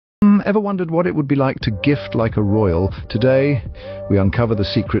Ever wondered what it would be like to gift like a royal? Today, we uncover the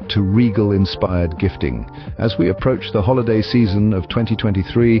secret to Regal-inspired gifting. As we approach the holiday season of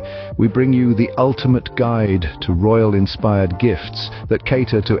 2023, we bring you the ultimate guide to royal-inspired gifts that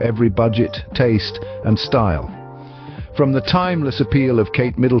cater to every budget, taste, and style. From the timeless appeal of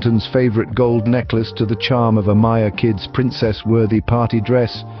Kate Middleton's favorite gold necklace to the charm of a Maya Kid's princess-worthy party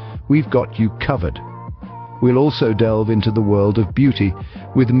dress, we've got you covered. We'll also delve into the world of beauty,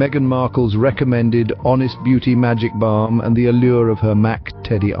 with Meghan Markle's recommended Honest Beauty Magic Balm and the allure of her MAC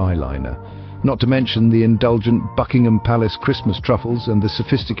Teddy eyeliner. Not to mention the indulgent Buckingham Palace Christmas truffles and the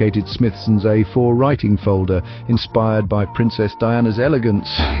sophisticated Smithson's A4 writing folder inspired by Princess Diana's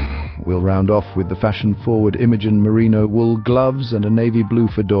elegance. We'll round off with the fashion-forward Imogen merino wool gloves and a navy blue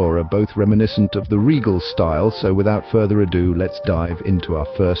fedora, both reminiscent of the Regal style, so without further ado, let's dive into our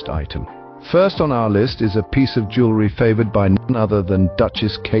first item. First on our list is a piece of jewelry favored by none other than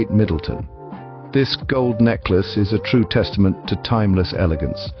Duchess Kate Middleton. This gold necklace is a true testament to timeless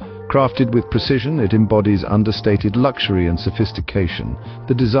elegance. Crafted with precision, it embodies understated luxury and sophistication.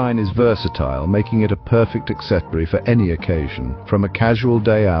 The design is versatile, making it a perfect accessory for any occasion, from a casual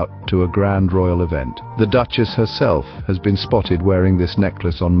day out to a grand royal event. The Duchess herself has been spotted wearing this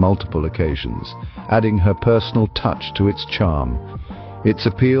necklace on multiple occasions, adding her personal touch to its charm. Its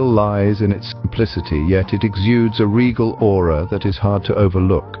appeal lies in its simplicity, yet it exudes a regal aura that is hard to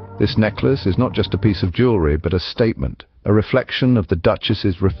overlook. This necklace is not just a piece of jewelry, but a statement, a reflection of the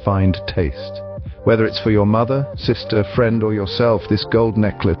Duchess's refined taste. Whether it's for your mother, sister, friend, or yourself, this gold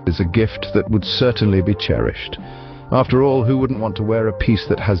necklace is a gift that would certainly be cherished. After all, who wouldn't want to wear a piece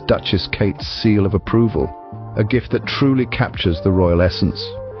that has Duchess Kate's seal of approval? A gift that truly captures the royal essence.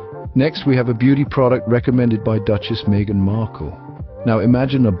 Next, we have a beauty product recommended by Duchess Meghan Markle. Now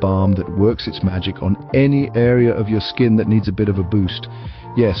imagine a balm that works its magic on any area of your skin that needs a bit of a boost.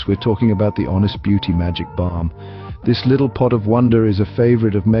 Yes, we're talking about the Honest Beauty Magic Balm. This little pot of wonder is a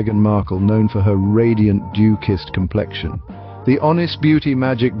favorite of Meghan Markle, known for her radiant, dew-kissed complexion. The Honest Beauty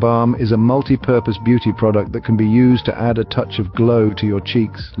Magic Balm is a multi-purpose beauty product that can be used to add a touch of glow to your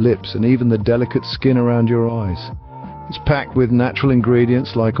cheeks, lips, and even the delicate skin around your eyes. It's packed with natural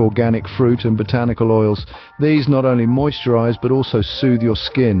ingredients like organic fruit and botanical oils. These not only moisturize but also soothe your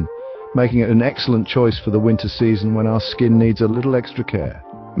skin, making it an excellent choice for the winter season when our skin needs a little extra care.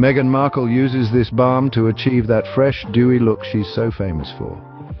 Meghan Markle uses this balm to achieve that fresh, dewy look she's so famous for.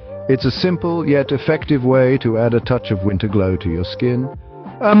 It's a simple yet effective way to add a touch of winter glow to your skin.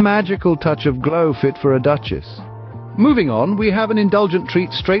 A magical touch of glow fit for a duchess. Moving on, we have an indulgent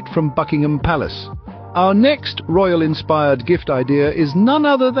treat straight from Buckingham Palace. Our next royal-inspired gift idea is none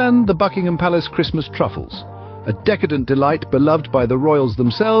other than the Buckingham Palace Christmas truffles. A decadent delight beloved by the royals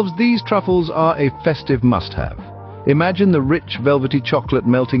themselves, these truffles are a festive must-have. Imagine the rich, velvety chocolate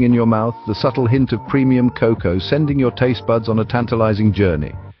melting in your mouth, the subtle hint of premium cocoa sending your taste buds on a tantalizing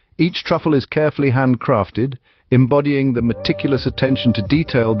journey. Each truffle is carefully handcrafted, embodying the meticulous attention to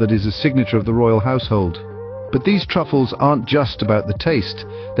detail that is a signature of the royal household. But these truffles aren't just about the taste.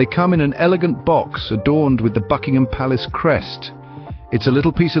 They come in an elegant box adorned with the Buckingham Palace crest. It's a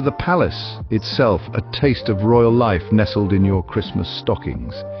little piece of the palace itself, a taste of royal life nestled in your Christmas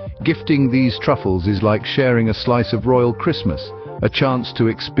stockings. Gifting these truffles is like sharing a slice of royal Christmas, a chance to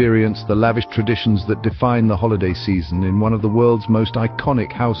experience the lavish traditions that define the holiday season in one of the world's most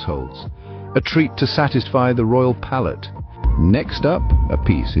iconic households. A treat to satisfy the royal palate. Next up, a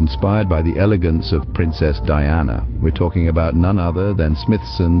piece inspired by the elegance of Princess Diana. We're talking about none other than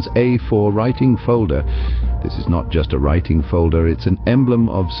Smithson's A4 writing folder. This is not just a writing folder, it's an emblem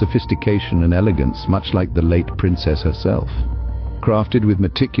of sophistication and elegance, much like the late princess herself. Crafted with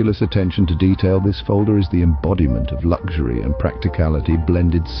meticulous attention to detail, this folder is the embodiment of luxury and practicality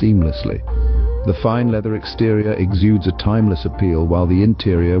blended seamlessly. The fine leather exterior exudes a timeless appeal, while the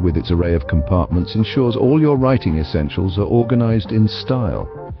interior, with its array of compartments, ensures all your writing essentials are organized in style.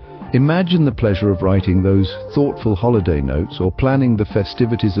 Imagine the pleasure of writing those thoughtful holiday notes or planning the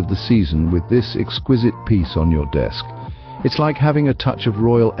festivities of the season with this exquisite piece on your desk. It's like having a touch of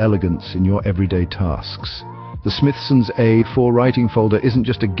royal elegance in your everyday tasks. The Smithson's A4 writing folder isn't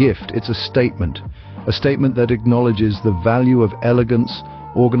just a gift, it's a statement that acknowledges the value of elegance,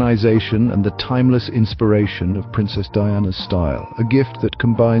 organization, and the timeless inspiration of Princess Diana's style, a gift that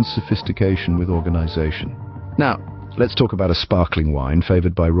combines sophistication with organization. Now, let's talk about a sparkling wine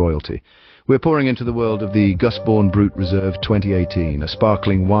favored by royalty. We're pouring into the world of the Gusbourne Brut Reserve 2018, a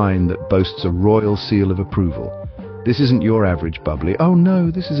sparkling wine that boasts a royal seal of approval. This isn't your average bubbly. Oh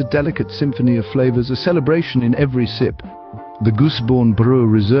no, this is a delicate symphony of flavors, a celebration in every sip. The Gooseborn Brew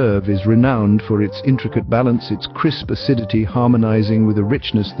Reserve is renowned for its intricate balance, its crisp acidity harmonizing with a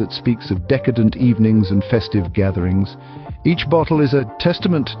richness that speaks of decadent evenings and festive gatherings. Each bottle is a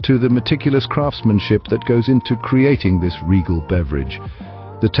testament to the meticulous craftsmanship that goes into creating this regal beverage.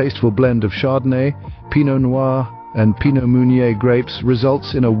 The tasteful blend of Chardonnay, Pinot Noir, and Pinot Meunier grapes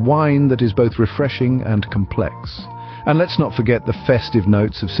results in a wine that is both refreshing and complex. And let's not forget the festive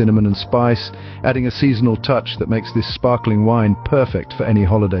notes of cinnamon and spice, adding a seasonal touch that makes this sparkling wine perfect for any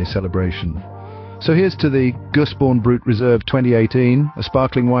holiday celebration. So here's to the Gooseborn Brut Reserve 2018, a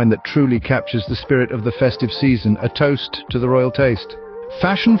sparkling wine that truly captures the spirit of the festive season, a toast to the royal taste.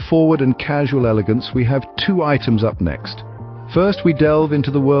 Fashion-forward and casual elegance, we have two items up next. First, we delve into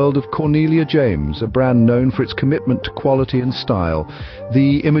the world of Cornelia James, a brand known for its commitment to quality and style.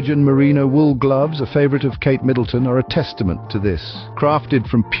 The Imogen merino wool gloves, a favorite of Kate Middleton, are a testament to this. Crafted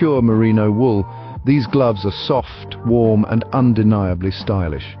from pure merino wool, these gloves are soft, warm, and undeniably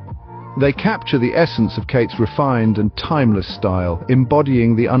stylish. They capture the essence of Kate's refined and timeless style,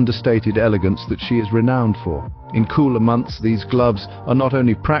 embodying the understated elegance that she is renowned for. In cooler months, these gloves are not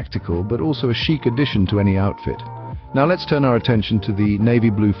only practical, but also a chic addition to any outfit. Now let's turn our attention to the navy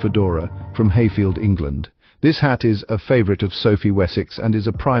blue fedora from Hayfield, England. This hat is a favorite of Sophie Wessex and is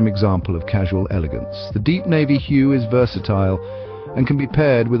a prime example of casual elegance. The deep navy hue is versatile and can be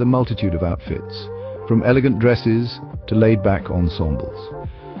paired with a multitude of outfits, from elegant dresses to laid-back ensembles.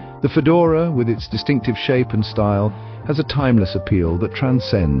 The fedora, with its distinctive shape and style, has a timeless appeal that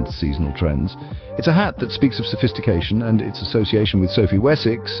transcends seasonal trends. It's a hat that speaks of sophistication, and its association with Sophie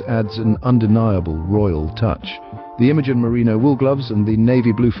Wessex adds an undeniable royal touch. The Imogen merino wool gloves and the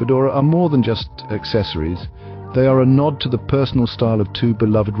navy blue fedora are more than just accessories. They are a nod to the personal style of two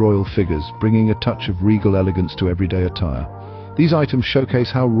beloved royal figures, bringing a touch of regal elegance to everyday attire. These items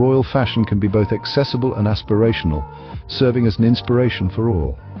showcase how royal fashion can be both accessible and aspirational, serving as an inspiration for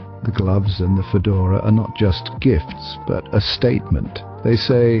all. The gloves and the fedora are not just gifts, but a statement. They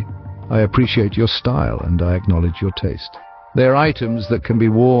say, "I appreciate your style and I acknowledge your taste." They are items that can be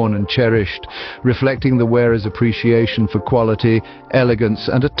worn and cherished, reflecting the wearer's appreciation for quality, elegance,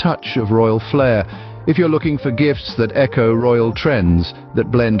 and a touch of royal flair. If you're looking for gifts that echo royal trends,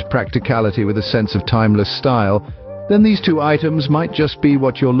 that blend practicality with a sense of timeless style, then these two items might just be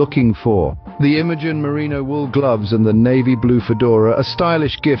what you're looking for. The Imogen merino wool gloves and the navy blue fedora are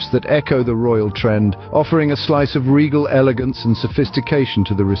stylish gifts that echo the royal trend, offering a slice of regal elegance and sophistication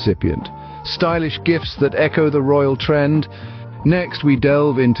to the recipient. Stylish gifts that echo the royal trend. Next, we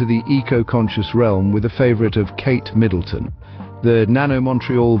delve into the eco-conscious realm with a favorite of Kate Middleton, the Nano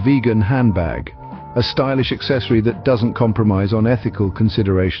Montreal vegan handbag, a stylish accessory that doesn't compromise on ethical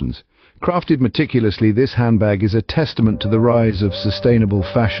considerations. Crafted meticulously, this handbag is a testament to the rise of sustainable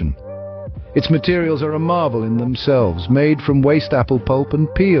fashion. Its materials are a marvel in themselves, made from waste apple pulp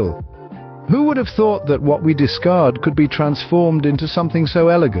and peel. Who would have thought that what we discard could be transformed into something so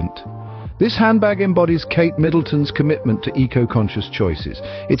elegant? This handbag embodies Kate Middleton's commitment to eco-conscious choices.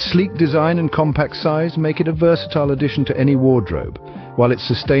 Its sleek design and compact size make it a versatile addition to any wardrobe, while its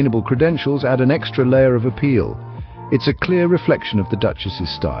sustainable credentials add an extra layer of appeal. It's a clear reflection of the Duchess's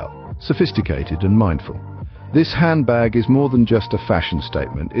style, sophisticated and mindful. This handbag is more than just a fashion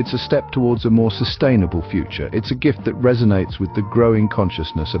statement. It's a step towards a more sustainable future. It's a gift that resonates with the growing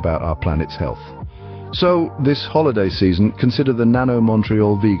consciousness about our planet's health. So, this holiday season, consider the Nano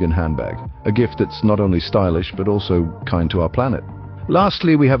Montreal vegan handbag, a gift that's not only stylish but also kind to our planet.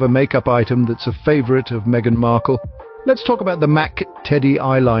 Lastly, we have a makeup item that's a favorite of Meghan Markle. Let's talk about the MAC Teddy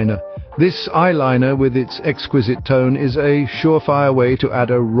eyeliner. This eyeliner, with its exquisite tone, is a surefire way to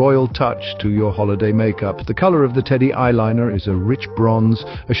add a royal touch to your holiday makeup. The color of the Teddy eyeliner is a rich bronze,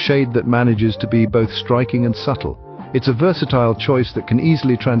 a shade that manages to be both striking and subtle. It's a versatile choice that can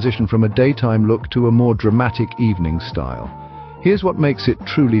easily transition from a daytime look to a more dramatic evening style. Here's what makes it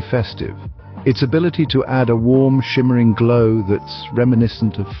truly festive. Its ability to add a warm, shimmering glow that's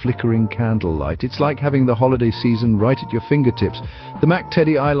reminiscent of flickering candlelight. It's like having the holiday season right at your fingertips. The MAC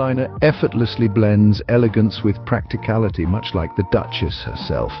Teddy eyeliner effortlessly blends elegance with practicality, much like the Duchess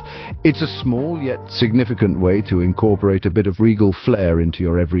herself. It's a small yet significant way to incorporate a bit of regal flair into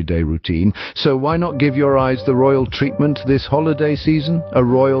your everyday routine. So why not give your eyes the royal treatment this holiday season? A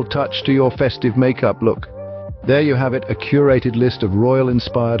royal touch to your festive makeup look. There you have it, a curated list of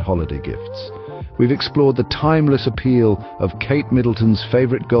royal-inspired holiday gifts. We've explored the timeless appeal of Kate Middleton's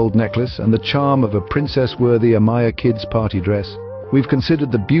favorite gold necklace and the charm of a princess-worthy Amaya Kids party dress. We've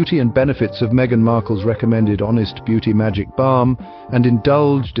considered the beauty and benefits of Meghan Markle's recommended Honest Beauty Magic Balm and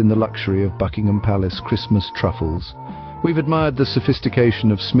indulged in the luxury of Buckingham Palace Christmas truffles. We've admired the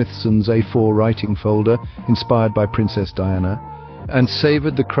sophistication of Smithson's A4 writing folder, inspired by Princess Diana, and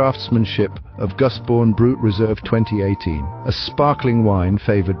savoured the craftsmanship of Gusbourne Brut Reserve 2018, a sparkling wine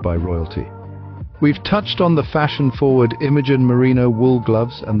favoured by royalty. We've touched on the fashion-forward Imogen merino wool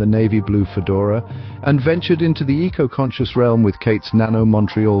gloves and the navy blue fedora, and ventured into the eco-conscious realm with Kate's Nano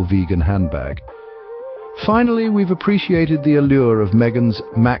Montreal vegan handbag. Finally, we've appreciated the allure of Meghan's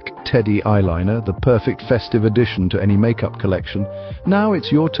MAC Teddy eyeliner, the perfect festive addition to any makeup collection. Now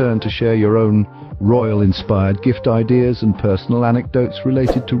it's your turn to share your own royal-inspired gift ideas and personal anecdotes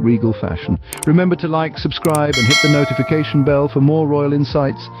related to Regal fashion. Remember to like, subscribe, and hit the notification bell for more royal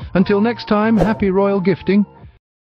insights. Until next time, happy royal gifting!